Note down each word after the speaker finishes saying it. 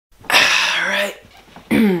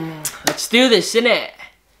do this, innit?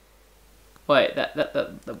 Wait, that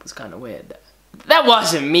was kind of weird. That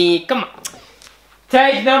wasn't me. Come on.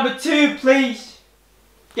 Take number 2, please.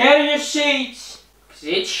 Get in your seats, cause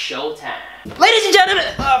it's showtime. Ladies and gentlemen.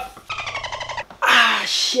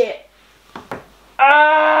 Shit.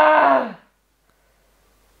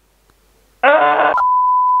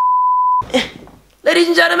 Ladies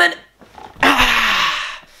and gentlemen.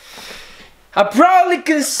 I probably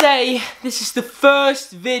can say this is the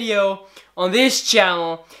first video on this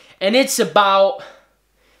channel, and it's about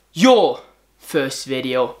your first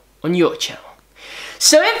video on your channel.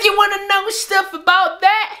 So if you want to know stuff about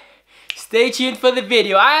that, stay tuned for the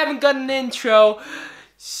video. I haven't got an intro,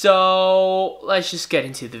 so let's just get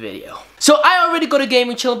into the video. So I already got a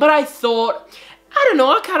gaming channel, but I thought, I don't know,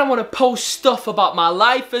 I kind of want to post stuff about my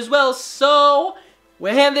life as well, so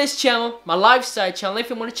we're here on this channel, my lifestyle channel. If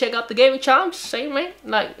you want to check out the gaming channel, I'm just saying, man,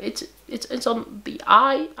 like it's on the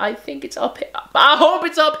I think it's up here. I hope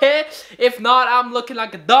it's up here. If not, I'm looking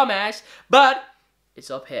like a dumbass, but it's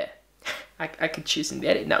up here. I could choose and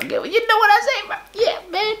edit now. You know what I'm saying, man? Yeah,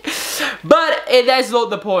 man. But that's not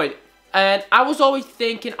the point. And I was always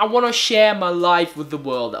thinking, I want to share my life with the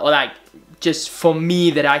world, or like just for me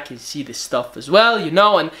that I can see this stuff as well, you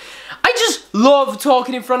know. And I just love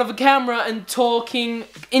talking in front of a camera and talking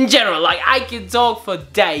in general. Like I can talk for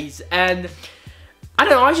days, and I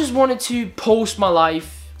don't know. I just wanted to post my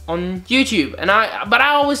life on YouTube, and but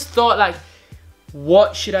I always thought like,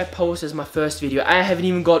 what should I post as my first video? I haven't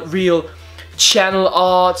even got real channel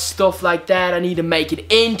art, stuff like that. I need to make an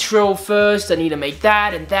intro first. I need to make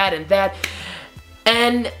that and that and that.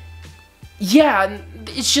 And yeah,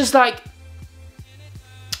 it's just like,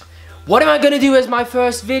 what am I gonna do as my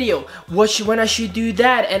first video? When I should do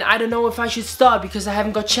that? And I don't know if I should start because I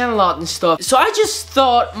haven't got channel art and stuff. So I just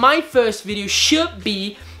thought my first video should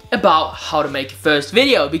be about how to make a first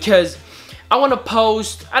video, because I want to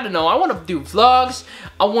post, I don't know, I want to do vlogs,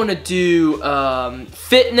 I want to do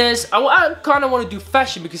fitness, I kind of want to do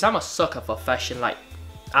fashion because I'm a sucker for fashion, like,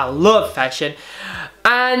 I love fashion,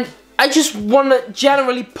 and I just want to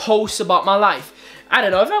generally post about my life. I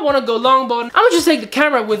don't know, if I want to go longboarding, I'm gonna just take the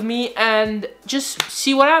camera with me and just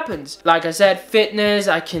see what happens. Like I said, fitness,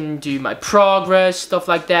 I can do my progress, stuff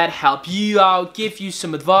like that, help you out, give you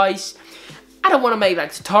some advice. I don't want to make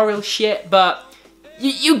like tutorial shit, but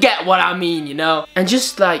you get what I mean, you know? And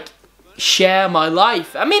just like share my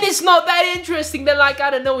life. I mean, it's not that interesting than like, I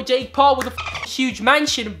don't know, Jake Paul with a huge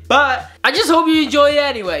mansion, but I just hope you enjoy it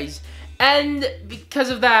anyways. And because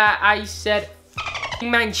of that, I said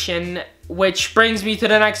mansion, which brings me to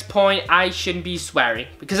the next point. I shouldn't be swearing,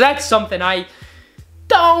 because that's something I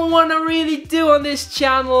don't want to really do on this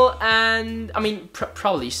channel. And I mean,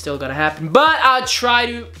 probably still gonna happen, but I'll try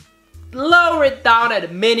to lower it down at a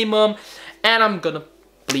minimum, and I'm gonna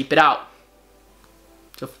bleep it out.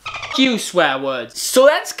 So few swear words. So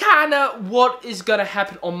that's kind of what is gonna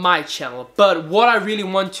happen on my channel. But what I really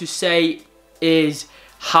want to say is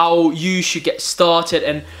how you should get started,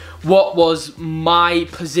 and what was my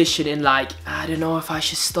position in, like, I don't know if I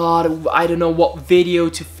should start, I don't know what video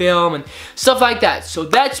to film and stuff like that. So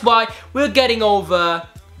that's why we're getting over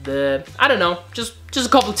the, I don't know, just a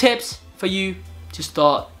couple tips for you to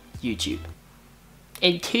start YouTube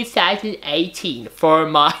in 2018 for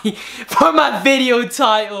my video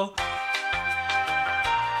title.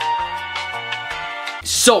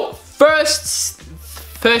 So first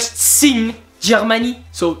thing, Germany.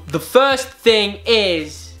 So the first thing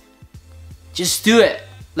is just do it.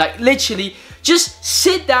 Like literally, just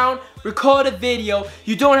sit down, record a video.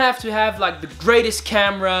 You don't have to have like the greatest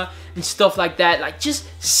camera and stuff like that. Like just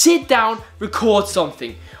sit down, record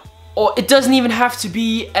something. Or it doesn't even have to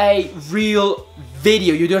be a real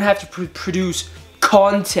video. You don't have to produce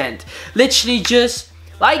content. Literally just,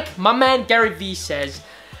 like my man Gary Vee says,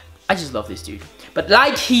 I just love this dude. But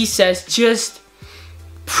like he says, just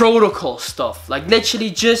protocol stuff. Like literally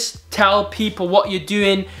just tell people what you're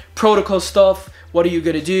doing, protocol stuff, what are you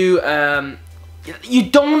gonna do. You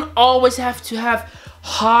don't always have to have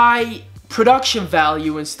high production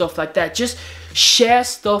value and stuff like that. Just share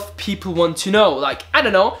stuff people want to know. Like, I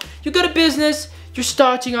don't know, you got a business, you're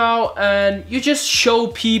starting out, and you just show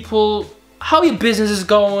people how your business is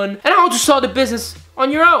going and how to start a business on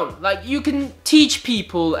your own. Like, you can teach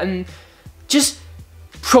people, and just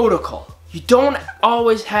protocol. You don't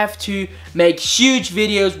always have to make huge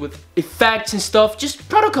videos with effects and stuff, just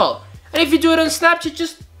protocol. And if you do it on Snapchat,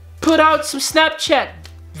 just put out some Snapchat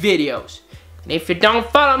videos. And if you don't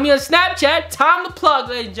follow me on Snapchat, time to plug,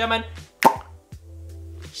 ladies and gentlemen.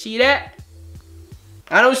 See that?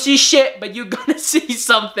 I don't see shit, but you're gonna see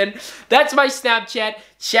something. That's my Snapchat.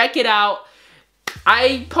 Check it out.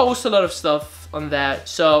 I post a lot of stuff on there,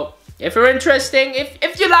 so if you're interesting,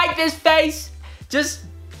 if you like this face, just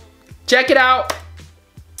check it out.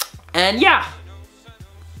 And yeah,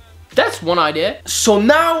 that's one idea. So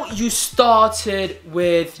now you started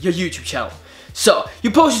with your YouTube channel. So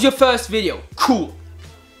you posted your first video, cool,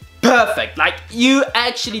 perfect. Like you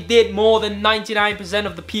actually did more than 99%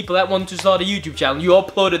 of the people that want to start a YouTube channel. You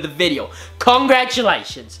uploaded the video,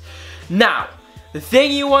 congratulations. Now, the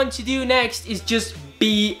thing you want to do next is just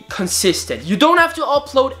be consistent. You don't have to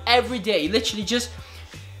upload every day. Literally just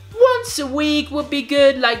once a week would be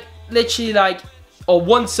good. Like literally like, or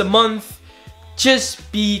once a month.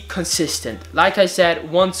 Just be consistent. Like I said,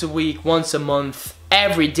 once a week, once a month,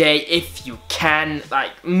 every day if you can.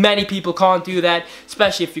 Like many people can't do that,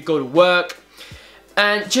 especially if you go to work.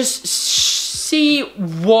 And just see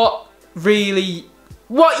what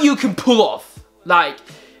you can pull off. Like,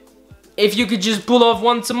 if you could just pull off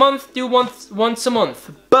once a month, do once a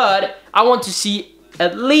month. But I want to see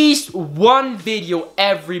at least one video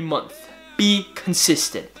every month. Be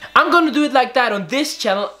consistent. I'm gonna do it like that on this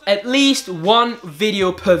channel. At least one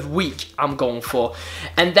video per week I'm going for.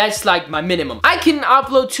 And that's like my minimum. I can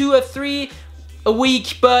upload 2 or 3 a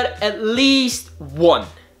week, but at least one.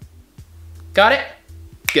 Got it?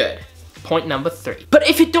 Good. Point number 3. But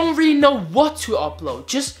if you don't really know what to upload,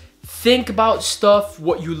 just think about stuff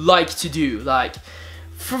what you like to do. Like,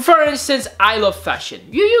 for instance, I love fashion.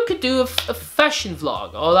 You could do a fashion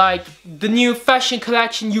vlog, or like the new fashion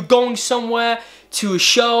collection. You're going somewhere to a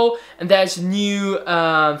show and there's a new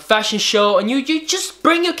fashion show, and you just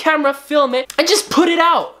bring your camera, film it, and just put it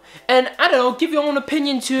out. And I don't know, give your own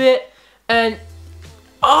opinion to it, and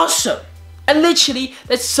awesome. And literally,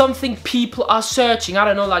 that's something people are searching. I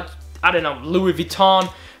don't know, like, I don't know, Louis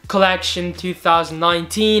Vuitton collection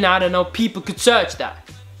 2019, I don't know, people could search that.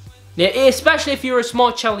 Yeah, especially if you're a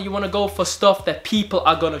small channel, you want to go for stuff that people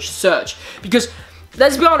are gonna search. Because,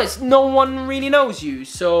 let's be honest, no one really knows you,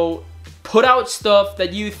 so put out stuff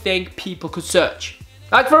that you think people could search.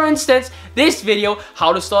 Like for instance, this video,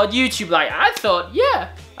 how to start YouTube. Like, I thought, yeah,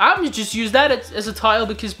 I would just use that as a title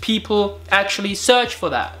because people actually search for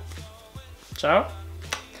that. So,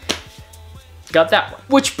 got that one.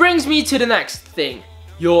 Which brings me to the next thing.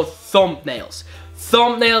 Your thumbnails.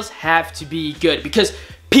 Thumbnails have to be good because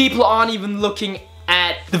people aren't even looking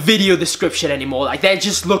at the video description anymore. Like, they're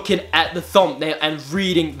just looking at the thumbnail and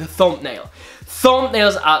reading the thumbnail.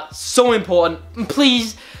 Thumbnails are so important. And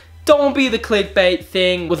please don't be the clickbait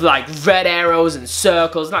thing with like red arrows and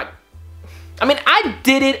circles. Like, I mean, I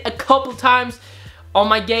did it a couple times on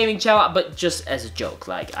my gaming channel, but just as a joke.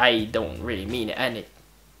 Like, I don't really mean it, and it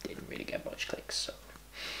didn't really get much clicks, so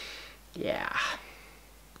yeah.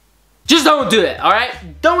 Just don't do it,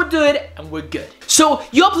 alright? Don't do it, and we're good. So,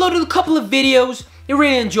 you uploaded a couple of videos, you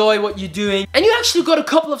really enjoy what you're doing, and you actually got a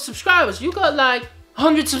couple of subscribers. You got like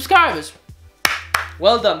 100 subscribers.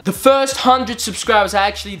 Well done. The first 100 subscribers are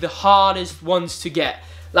actually the hardest ones to get.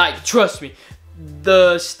 Like, trust me,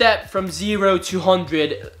 the step from 0 to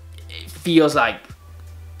 100, it feels like,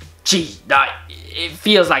 gee, it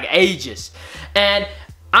feels like ages. And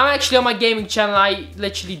I'm actually on my gaming channel, I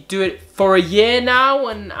literally do it for a year now,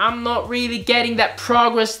 and I'm not really getting that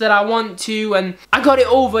progress that I want to, and I got it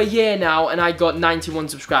over a year now, and I got 91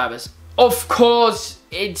 subscribers. Of course,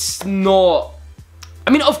 it's not,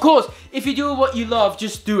 I mean, of course, if you do what you love,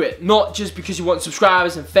 just do it. Not just because you want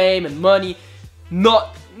subscribers and fame and money, none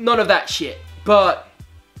of that shit. But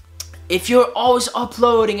if you're always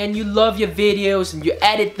uploading and you love your videos and you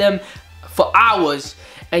edit them for hours,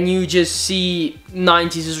 and you just see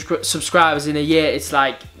 90 subscribers in a year, it's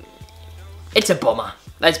like, it's a bummer.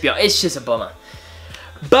 Let's be honest, it's just a bummer.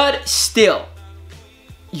 But still,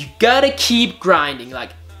 you gotta keep grinding.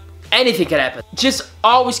 Like, anything can happen. Just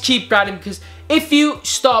always keep grinding, because if you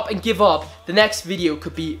stop and give up, the next video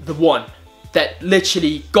could be the one that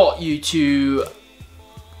literally got you to,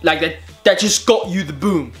 like, that just got you the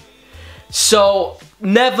boom. So,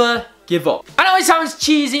 never give up. I know it sounds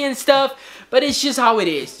cheesy and stuff, but it's just how it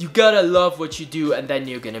is. You gotta love what you do, and then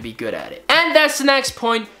you're gonna be good at it. And that's the next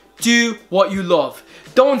point. Do what you love.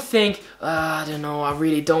 Don't think, I don't know, I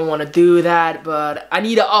really don't want to do that, but I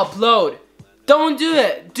need to upload. Don't do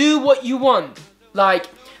it. Do what you want. Like,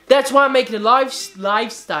 that's why I'm making a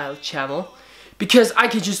lifestyle channel, because I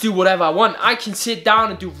can just do whatever I want. I can sit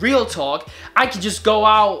down and do real talk. I can just go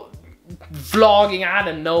out vlogging, I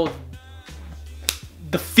don't know,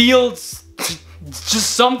 the fields,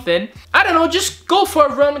 just something. I don't know, just go for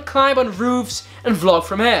a run, climb on roofs, and vlog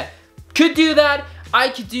from here. Could do that. I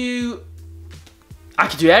could do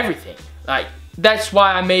everything. Like, that's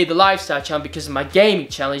why I made the lifestyle channel, because my gaming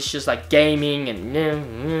channel is just like gaming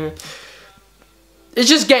and It's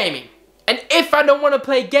just gaming. And if I don't want to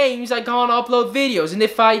play games, I can't upload videos. And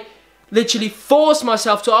if I literally force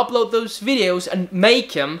myself to upload those videos and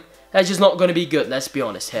make them, that's just not going to be good, let's be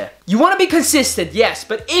honest here. You want to be consistent, yes,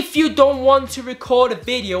 but if you don't want to record a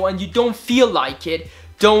video and you don't feel like it,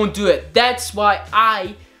 don't do it. That's why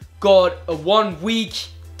I got a 1 week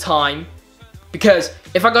time, because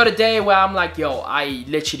if I got a day where I'm like, yo, I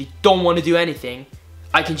literally don't want to do anything,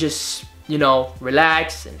 I can just, you know,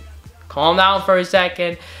 relax and calm down for a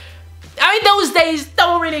second. I mean, those days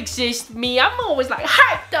don't really exist. I'm always like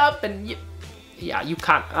hyped up and yeah, you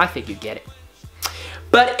can't, I think you get it.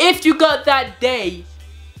 But if you got that day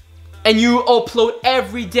and you upload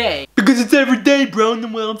every day, because it's every day, bro,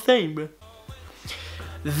 and what I'm saying, bro,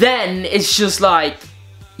 then it's just like,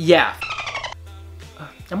 yeah,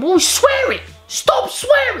 I'm always swearing. Stop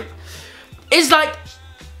swearing. It's like,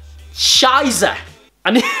 Scheiße.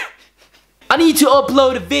 I need to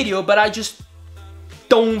upload a video, but I just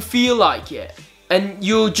don't feel like it. And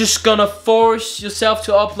you're just gonna force yourself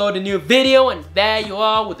to upload a new video, and there you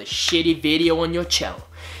are with a shitty video on your channel.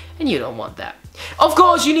 And you don't want that. Of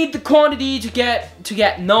course, you need the quantity to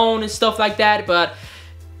get known and stuff like that, but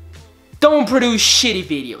don't produce shitty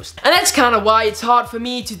videos. And that's kind of why it's hard for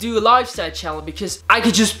me to do a lifestyle channel, because I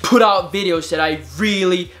could just put out videos that I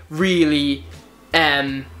really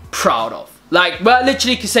am proud of. Like, well, I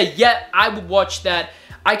literally could say, yeah, I would watch that.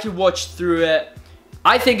 I could watch through it.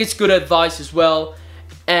 I think it's good advice as well,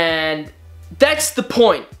 and that's the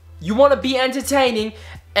point. You want to be entertaining,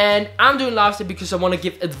 and I'm doing lifestyle because I want to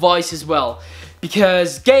give advice as well.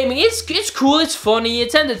 Because gaming, it's cool, it's funny,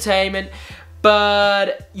 it's entertainment,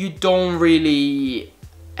 but you don't really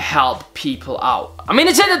help people out. I mean,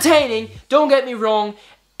 it's entertaining, don't get me wrong,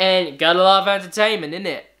 and you got a lot of entertainment in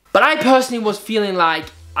it. But I personally was feeling like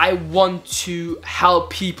I want to help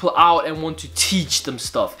people out and want to teach them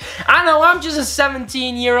stuff. I know I'm just a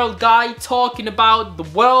 17-year-old guy talking about the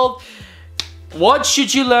world. What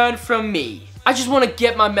should you learn from me? I just want to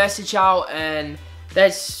get my message out, and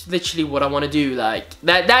that's literally what I want to do. Like,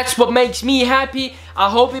 that's what makes me happy. I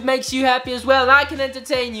hope it makes you happy as well, and I can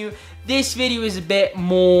entertain you. This video is a bit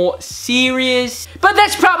more serious, but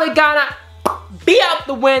that's probably gonna be out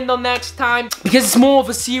the window next time, because it's more of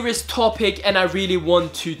a serious topic, and I really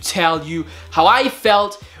want to tell you how I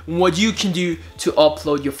felt and what you can do to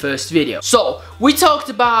upload your first video. So we talked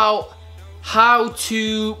about how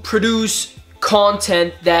to produce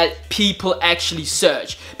content that people actually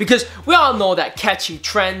search, because we all know that catching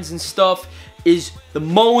trends and stuff is the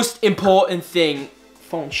most important thing.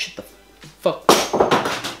 Phone, shut the fuck.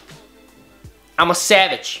 I'm a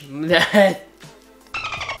savage.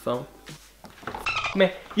 Phone. Man,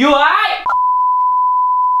 you alright?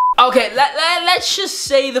 Okay, let's just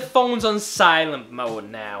say the phone's on silent mode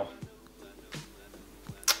now.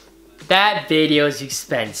 That video is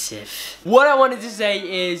expensive. What I wanted to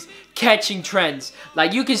say is catching trends.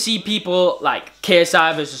 Like, you can see people like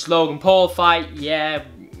KSI versus Logan Paul fight. Yeah,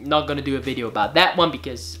 not gonna do a video about that one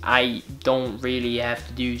because I don't really have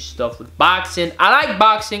to do stuff with boxing. I like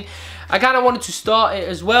boxing. I kind of wanted to start it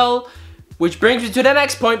as well, which brings me to the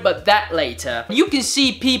next point, but that later. You can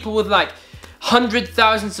see people with like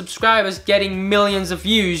 100,000 subscribers getting millions of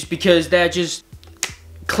views because they're just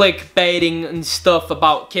clickbaiting and stuff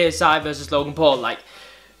about KSI versus Logan Paul. Like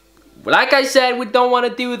I said, we don't want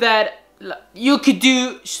to do that. You could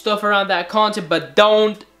do stuff around that content, but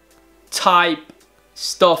don't type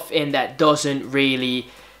stuff in that doesn't really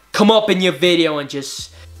come up in your video, and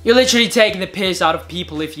just, you're literally taking the piss out of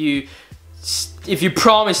people if you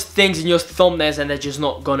promise things in your thumbnails and they're just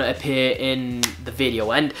not gonna appear in the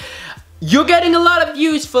video. And you're getting a lot of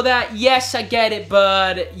views for that, yes, I get it,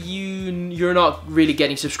 but you're not really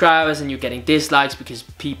getting subscribers, and you're getting dislikes because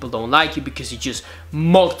people don't like you, because you just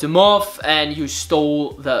mocked them off and you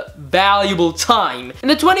stole the valuable time. In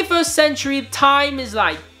the 21st century, time is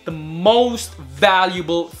like the most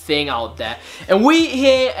valuable thing out there, and we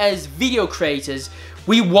here as video creators,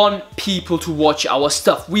 we want people to watch our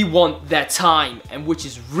stuff. We want their time, and which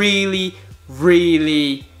is really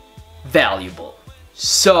valuable.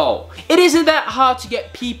 So it isn't that hard to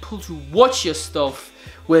get people to watch your stuff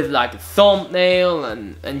with like a thumbnail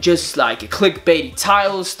and just like a clickbaity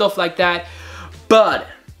title, stuff like that. But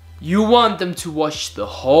you want them to watch the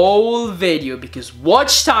whole video, because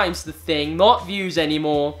watch time's the thing, not views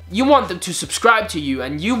anymore. You want them to subscribe to you,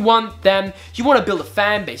 and you want to build a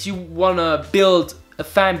fan base. You want to build a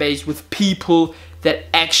fan base with people that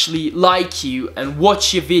actually like you and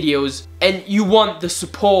watch your videos, and you want the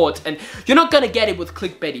support, and you're not gonna get it with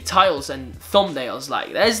clickbaity titles and thumbnails.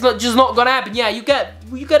 Like, that's just not gonna happen. Yeah, you get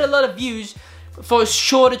a lot of views, for a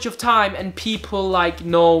shortage of time, and people like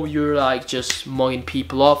know you're like just mugging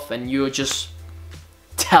people off and you're just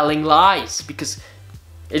telling lies, because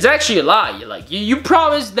it's actually a lie. You're like, you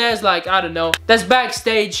promise there's like, I don't know, there's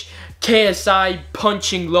backstage KSI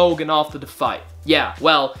punching Logan after the fight. Yeah,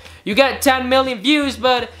 well, you get 10 million views,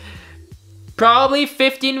 but probably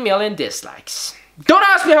 15 million dislikes. Don't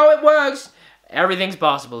ask me how it works. Everything's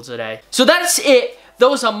possible today. So that's it.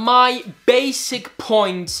 Those are my basic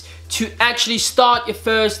points to actually start your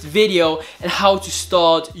first video and how to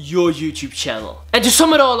start your YouTube channel. And to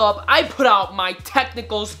sum it all up, I put out my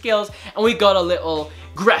technical skills and we got a little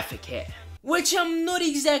graphic here, which I'm not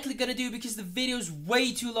exactly gonna do because the video's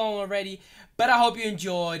way too long already, but I hope you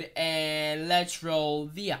enjoyed, and let's roll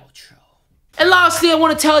the outro. And lastly, I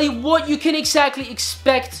want to tell you what you can exactly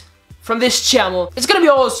expect from this channel. It's gonna be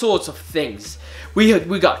all sorts of things.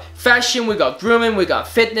 We got fashion, we got grooming, we got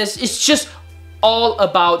fitness. It's just all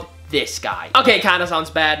about this guy. Okay, kinda sounds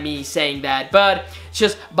bad me saying that, but it's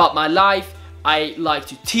just about my life. I like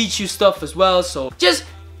to teach you stuff as well, so just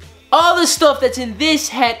all the stuff that's in this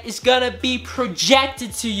head is gonna be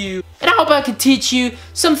projected to you. And I hope I can teach you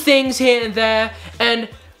some things here and there, and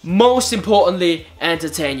most importantly,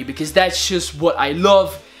 entertain you, because that's just what I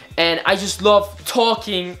love. And I just love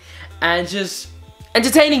talking and just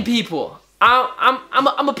entertaining people.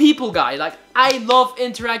 I'm a people guy. Like, I love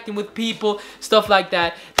interacting with people, stuff like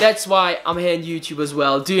that. That's why I'm here on YouTube as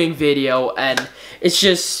well, doing video, and it's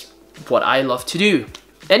just what I love to do.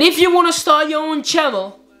 And if you want to start your own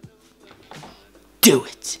channel, do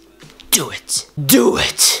it. Do it. Do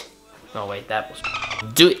it. Oh wait, that was...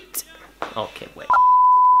 Do it. Okay, wait.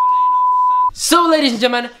 So ladies and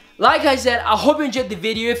gentlemen, like I said, I hope you enjoyed the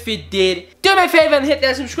video. If you did, do me a favor and hit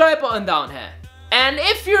that subscribe button down here. And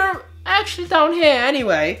if you're actually down here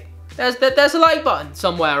anyway, there's a like button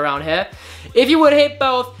somewhere around here. If you would hit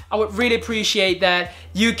both, I would really appreciate that.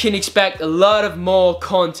 You can expect a lot of more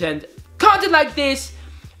content like this,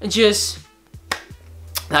 and just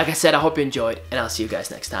like I said, I hope you enjoyed, and I'll see you guys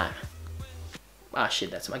next time. Ah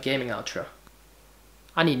shit, that's my gaming outro.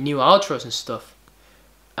 I need new outros and stuff.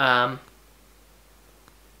 Bye.